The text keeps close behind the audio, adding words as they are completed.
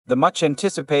The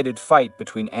much-anticipated fight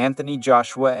between Anthony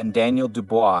Joshua and Daniel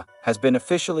Dubois has been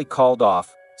officially called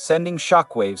off, sending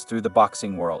shockwaves through the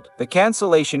boxing world. The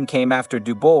cancellation came after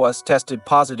Dubois tested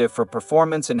positive for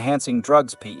performance-enhancing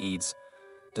drugs (PEDs).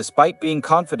 Despite being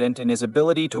confident in his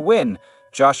ability to win,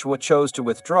 Joshua chose to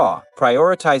withdraw,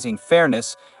 prioritizing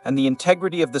fairness and the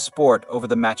integrity of the sport over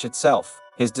the match itself.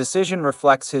 His decision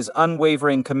reflects his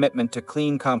unwavering commitment to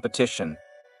clean competition.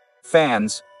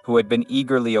 Fans, who had been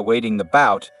eagerly awaiting the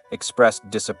bout, expressed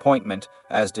disappointment,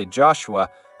 as did Joshua,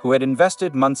 who had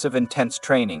invested months of intense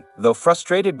training. Though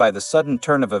frustrated by the sudden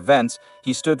turn of events,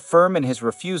 he stood firm in his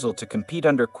refusal to compete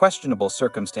under questionable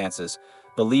circumstances,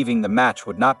 believing the match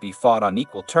would not be fought on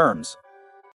equal terms.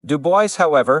 Dubois,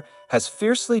 however, has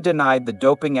fiercely denied the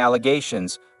doping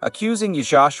allegations, accusing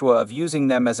Joshua of using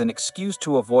them as an excuse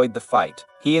to avoid the fight.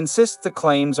 He insists the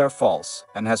claims are false,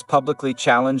 and has publicly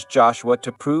challenged Joshua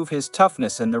to prove his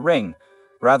toughness in the ring,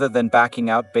 rather than backing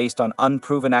out based on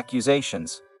unproven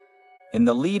accusations. In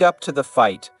the lead-up to the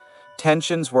fight,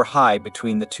 tensions were high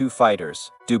between the two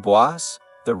fighters. Dubois,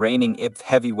 the reigning IBF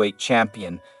heavyweight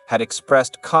champion, had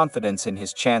expressed confidence in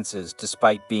his chances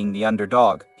despite being the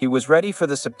underdog. He was ready for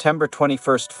the September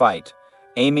 21st fight,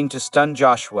 aiming to stun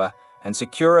Joshua and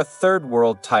secure a third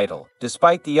world title.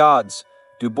 Despite the odds,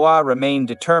 Dubois remained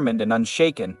determined and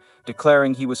unshaken,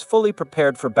 declaring he was fully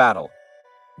prepared for battle.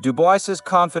 Dubois's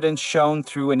confidence shone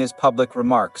through in his public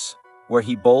remarks, where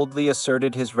he boldly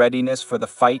asserted his readiness for the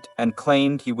fight and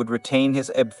claimed he would retain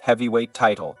his IBF heavyweight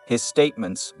title. His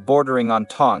statements, bordering on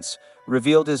taunts,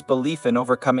 revealed his belief in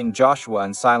overcoming Joshua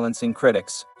and silencing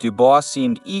critics. Dubois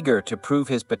seemed eager to prove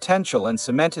his potential and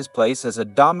cement his place as a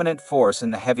dominant force in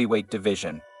the heavyweight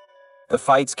division. The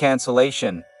fight's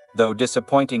cancellation, though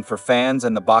disappointing for fans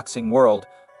and the boxing world,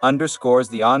 underscores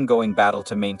the ongoing battle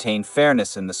to maintain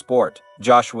fairness in the sport.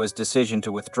 Joshua's decision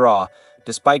to withdraw,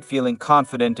 despite feeling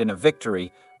confident in a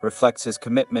victory, reflects his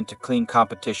commitment to clean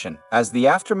competition. As the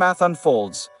aftermath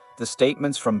unfolds, the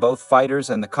statements from both fighters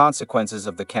and the consequences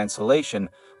of the cancellation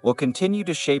will continue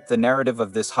to shape the narrative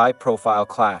of this high-profile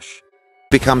clash.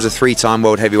 Becomes a three-time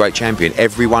world heavyweight champion.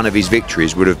 Every one of his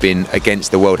victories would have been against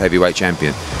the world heavyweight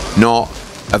champion, not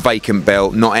a vacant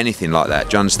belt, not anything like that.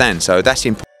 Do you understand? So that's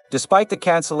important. Despite the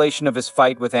cancellation of his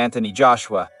fight with Anthony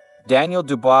Joshua, Daniel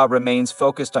Dubois remains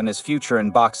focused on his future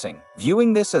in boxing.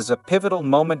 Viewing this as a pivotal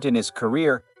moment in his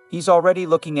career, he's already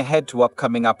looking ahead to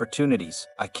upcoming opportunities.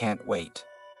 "I can't wait.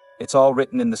 It's all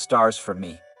written in the stars for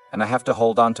me, and I have to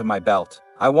hold on to my belt.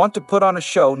 I want to put on a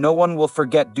show no one will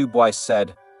forget," Dubois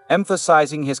said,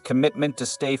 emphasizing his commitment to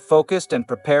stay focused and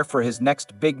prepare for his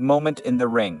next big moment in the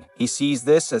ring. He sees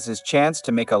this as his chance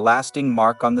to make a lasting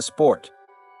mark on the sport.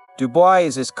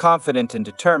 Dubois is confident and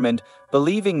determined,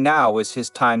 believing now is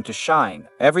his time to shine.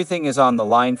 "Everything is on the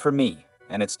line for me,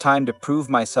 and it's time to prove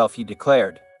myself," he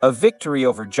declared. A victory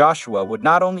over Joshua would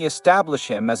not only establish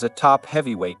him as a top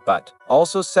heavyweight but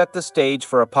also set the stage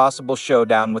for a possible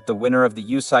showdown with the winner of the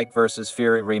Usyk vs.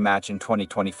 Fury rematch in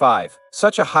 2025.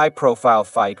 Such a high-profile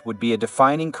fight would be a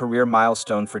defining career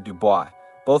milestone for Dubois,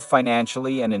 both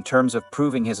financially and in terms of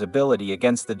proving his ability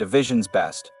against the division's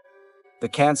best. The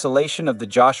cancellation of the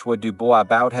Joshua-Dubois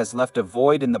bout has left a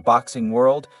void in the boxing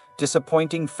world,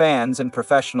 disappointing fans and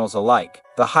professionals alike.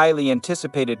 The highly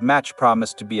anticipated match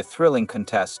promised to be a thrilling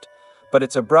contest, but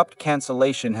its abrupt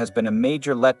cancellation has been a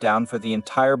major letdown for the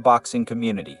entire boxing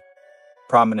community.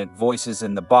 Prominent voices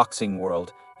in the boxing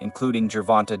world, including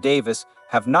Gervonta Davis,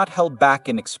 have not held back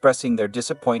in expressing their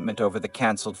disappointment over the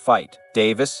cancelled fight.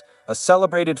 Davis, a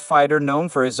celebrated fighter known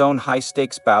for his own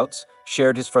high-stakes bouts,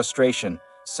 shared his frustration,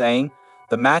 saying,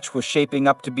 "The match was shaping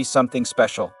up to be something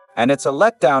special, and it's a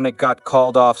letdown it got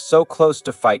called off so close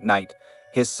to fight night."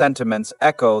 His sentiments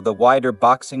echo the wider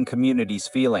boxing community's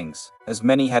feelings, as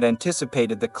many had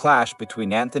anticipated the clash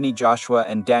between Anthony Joshua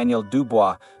and Daniel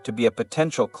Dubois to be a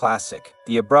potential classic.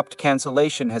 The abrupt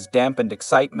cancellation has dampened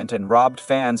excitement and robbed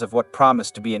fans of what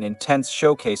promised to be an intense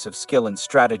showcase of skill and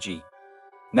strategy.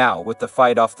 Now, with the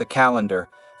fight off the calendar,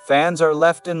 fans are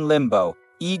left in limbo,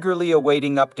 eagerly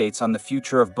awaiting updates on the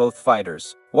future of both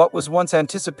fighters. What was once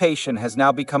anticipation has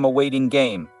now become a waiting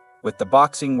game, with the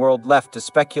boxing world left to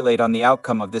speculate on the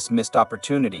outcome of this missed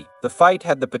opportunity. The fight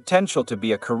had the potential to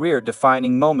be a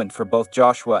career-defining moment for both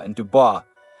Joshua and Dubois,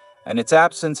 and its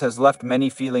absence has left many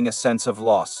feeling a sense of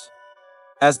loss.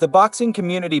 As the boxing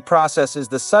community processes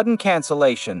the sudden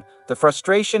cancellation, the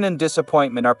frustration and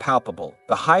disappointment are palpable.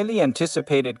 The highly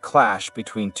anticipated clash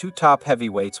between two top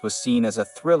heavyweights was seen as a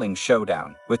thrilling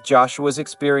showdown, with Joshua's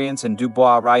experience and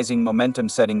Dubois' rising momentum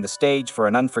setting the stage for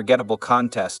an unforgettable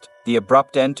contest. The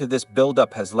abrupt end to this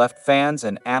build-up has left fans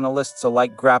and analysts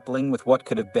alike grappling with what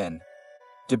could have been.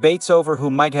 Debates over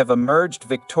who might have emerged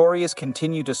victorious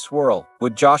continue to swirl.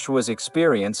 Would Joshua's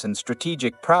experience and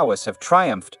strategic prowess have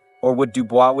triumphed, or would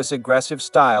Dubois' aggressive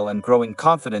style and growing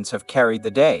confidence have carried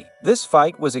the day? This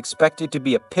fight was expected to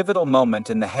be a pivotal moment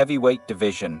in the heavyweight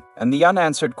division, and the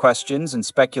unanswered questions and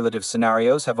speculative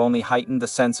scenarios have only heightened the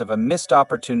sense of a missed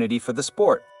opportunity for the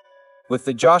sport. With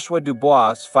the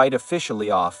Joshua-Dubois fight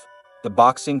officially off, the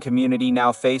boxing community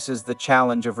now faces the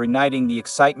challenge of reigniting the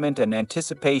excitement and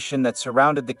anticipation that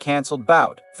surrounded the cancelled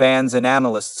bout. Fans and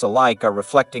analysts alike are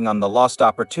reflecting on the lost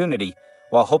opportunity,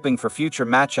 while hoping for future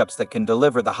matchups that can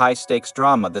deliver the high-stakes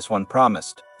drama this one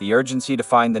promised. The urgency to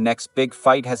find the next big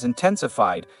fight has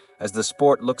intensified as the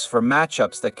sport looks for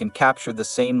matchups that can capture the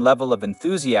same level of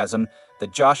enthusiasm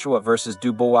that Joshua versus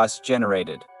Dubois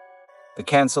generated. The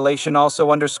cancellation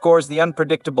also underscores the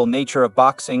unpredictable nature of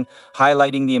boxing,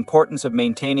 highlighting the importance of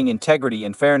maintaining integrity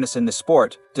and fairness in the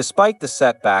sport. Despite the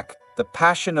setback, the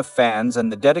passion of fans and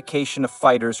the dedication of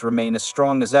fighters remain as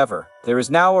strong as ever. There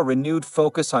is now a renewed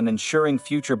focus on ensuring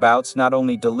future bouts not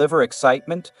only deliver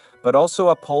excitement, but also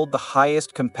uphold the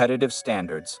highest competitive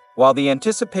standards. While the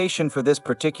anticipation for this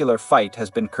particular fight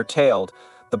has been curtailed,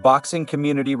 the boxing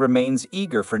community remains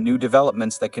eager for new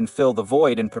developments that can fill the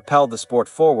void and propel the sport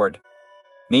forward.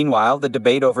 Meanwhile, the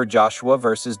debate over Joshua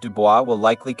versus Dubois will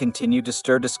likely continue to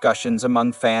stir discussions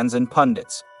among fans and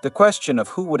pundits. The question of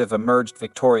who would have emerged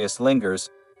victorious lingers,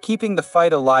 keeping the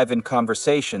fight alive in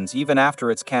conversations even after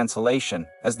its cancellation.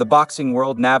 As the boxing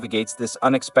world navigates this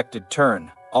unexpected turn,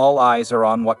 all eyes are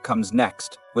on what comes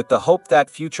next, with the hope that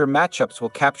future matchups will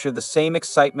capture the same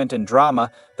excitement and drama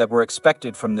that were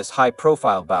expected from this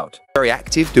high-profile bout. Very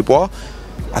active, Dubois.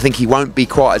 I think he won't be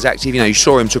quite as active. You know, you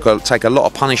saw him take a lot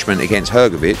of punishment against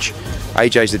Hrgovic.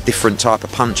 AJ's a different type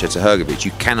of puncher to Hrgovic.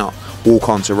 You cannot walk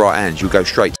onto right hands. You'll go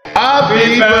straight.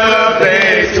 Happy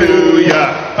birthday to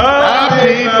ya.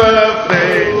 Happy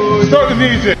birthday. Start the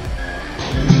music.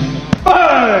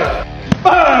 Bang!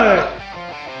 Bang!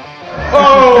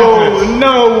 Oh,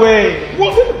 no way.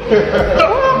 What?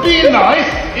 Be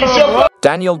nice. It's your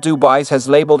Daniel Dubois has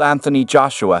labeled Anthony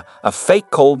Joshua a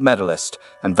fake gold medalist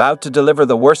and vowed to deliver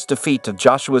the worst defeat of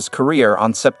Joshua's career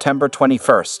on September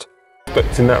 21st.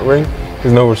 Respect in that ring,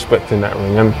 there's no respect in that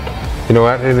ring, and you know,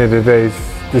 at the end of the day,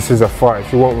 this is a fight.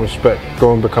 If you want respect,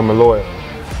 go and become a lawyer.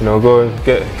 You know, go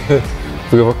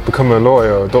and become a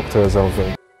lawyer or a doctor or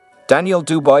something. Daniel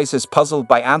Dubois is puzzled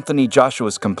by Anthony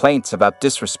Joshua's complaints about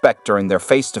disrespect during their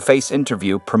face-to-face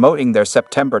interview promoting their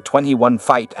September 21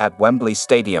 fight at Wembley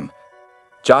Stadium.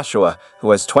 Joshua, who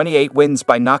has 28 wins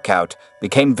by knockout,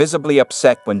 became visibly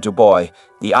upset when Dubois,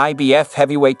 the IBF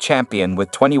heavyweight champion with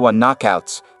 21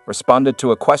 knockouts, responded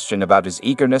to a question about his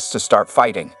eagerness to start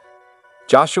fighting.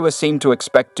 Joshua seemed to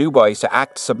expect Dubois to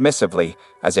act submissively,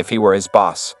 as if he were his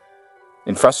boss.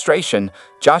 In frustration,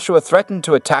 Joshua threatened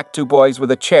to attack Dubois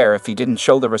with a chair if he didn't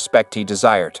show the respect he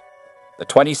desired. The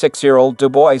 26-year-old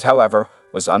Dubois, however,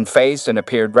 was unfazed and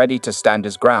appeared ready to stand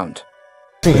his ground.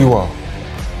 I think you are.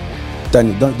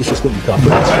 Daniel, don't disrespect me, can't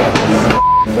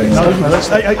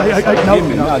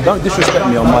no, don't disrespect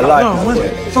me on my life. No,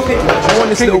 it's okay. I want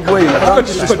this little boy. Don't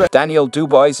disrespect. Daniel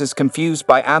Dubois is confused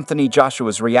by Anthony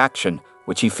Joshua's reaction,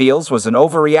 which he feels was an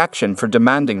overreaction for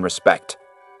demanding respect.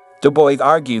 Dubois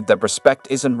argued that respect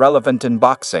isn't relevant in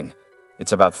boxing.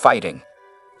 It's about fighting.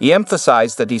 He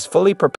emphasized that he's fully prepared